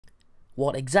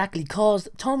What exactly caused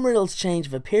Tom Riddle's change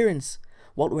of appearance?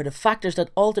 What were the factors that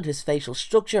altered his facial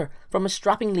structure from a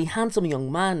strappingly handsome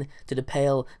young man to the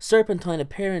pale, serpentine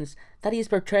appearance that he is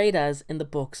portrayed as in the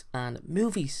books and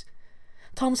movies?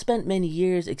 Tom spent many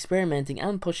years experimenting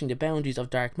and pushing the boundaries of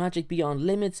dark magic beyond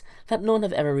limits that none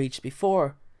have ever reached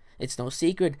before. It's no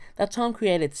secret that Tom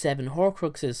created 7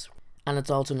 Horcruxes, and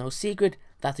it's also no secret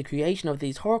that the creation of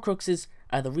these Horcruxes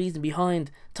are the reason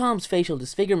behind Tom's facial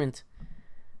disfigurement.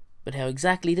 But how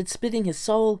exactly did splitting his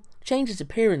soul change his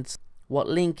appearance? What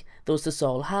link does the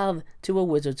soul have to a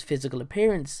wizard's physical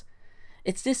appearance?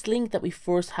 It's this link that we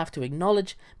first have to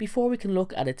acknowledge before we can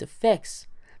look at its effects.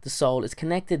 The soul is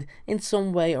connected in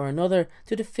some way or another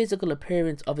to the physical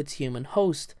appearance of its human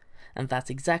host, and that's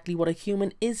exactly what a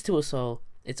human is to a soul.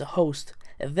 It's a host,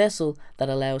 a vessel that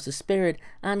allows the spirit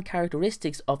and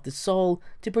characteristics of the soul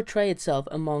to portray itself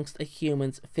amongst a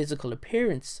human's physical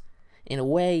appearance. In a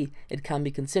way, it can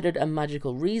be considered a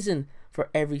magical reason for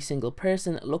every single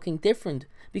person looking different,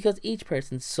 because each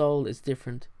person's soul is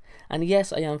different. And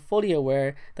yes, I am fully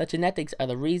aware that genetics are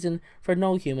the reason for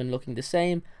no human looking the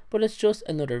same, but it's just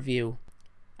another view.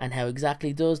 And how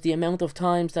exactly does the amount of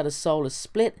times that a soul is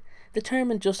split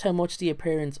determine just how much the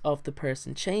appearance of the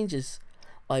person changes?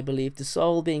 I believe the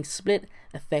soul being split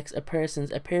affects a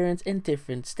person's appearance in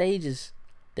different stages.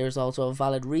 There is also a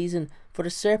valid reason for the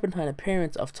serpentine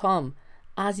appearance of Tom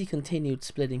as he continued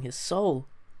splitting his soul.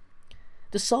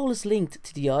 The soul is linked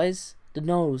to the eyes, the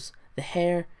nose, the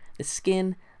hair, the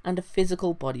skin, and the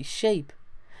physical body shape.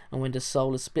 And when the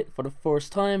soul is split for the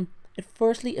first time, it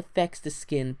firstly affects the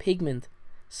skin pigment,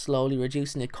 slowly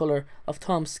reducing the colour of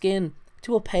Tom's skin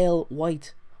to a pale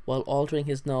white, while altering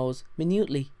his nose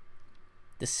minutely.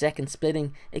 The second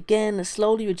splitting again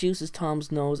slowly reduces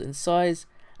Tom's nose in size,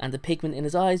 and the pigment in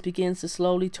his eyes begins to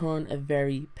slowly turn a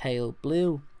very pale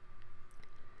blue.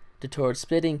 The third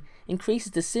splitting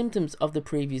increases the symptoms of the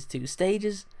previous 2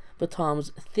 stages, but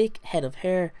Tom's thick head of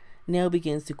hair now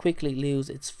begins to quickly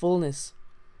lose its fullness.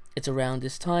 It's around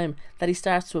this time that he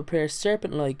starts to appear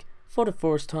serpent-like for the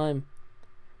first time.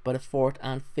 By the 4th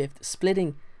and 5th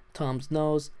splitting, Tom's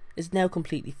nose is now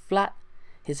completely flat,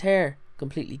 his hair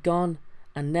completely gone,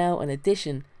 and now in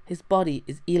addition, his body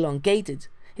is elongated,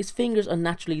 his fingers are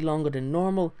naturally longer than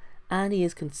normal, and he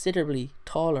is considerably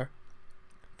taller.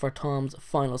 For Tom's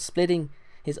final splitting,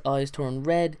 his eyes turn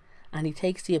red, and he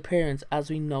takes the appearance as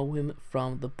we know him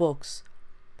from the books.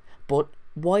 But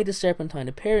why the serpentine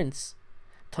appearance?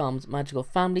 Tom's magical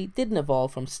family didn't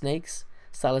evolve from snakes.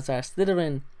 Salazar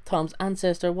Slytherin, Tom's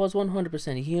ancestor, was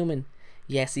 100% human.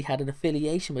 Yes, he had an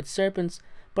affiliation with serpents,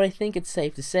 but I think it's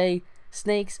safe to say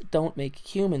snakes don't make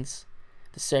humans.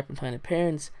 The serpentine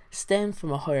appearance stemmed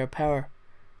from a higher power,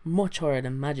 much higher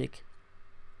than magic.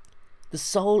 The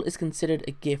soul is considered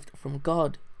a gift from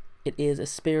God. It is a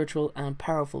spiritual and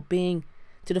powerful being.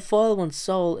 To defile one's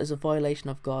soul is a violation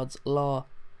of God's law.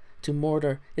 To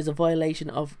murder is a violation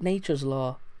of nature's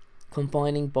law.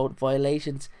 Combining both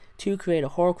violations to create a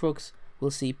Horcrux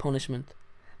will see punishment.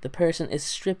 The person is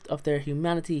stripped of their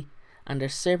humanity, and their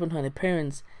serpentine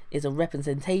appearance is a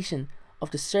representation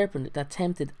of the serpent that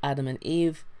tempted Adam and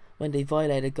Eve when they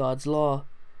violated God's law,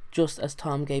 just as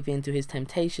Tom gave in to his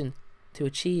temptation to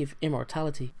achieve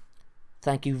immortality.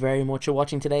 Thank you very much for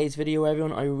watching today's video,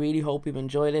 everyone. I really hope you've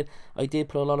enjoyed it. I did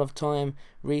put a lot of time,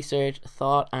 research,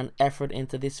 thought and effort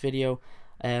into this video.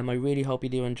 I really hope you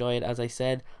do enjoy it. As I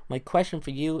said, my question for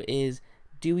you is,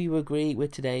 do you agree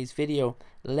with today's video?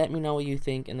 Let me know what you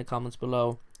think in the comments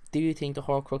below. Do you think the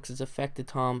Horcruxes affected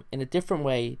Tom in a different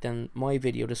way than my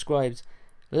video describes?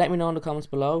 Let me know in the comments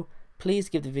below. Please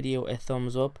give the video a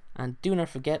thumbs up and do not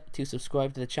forget to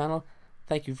subscribe to the channel.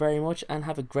 Thank you very much and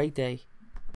have a great day.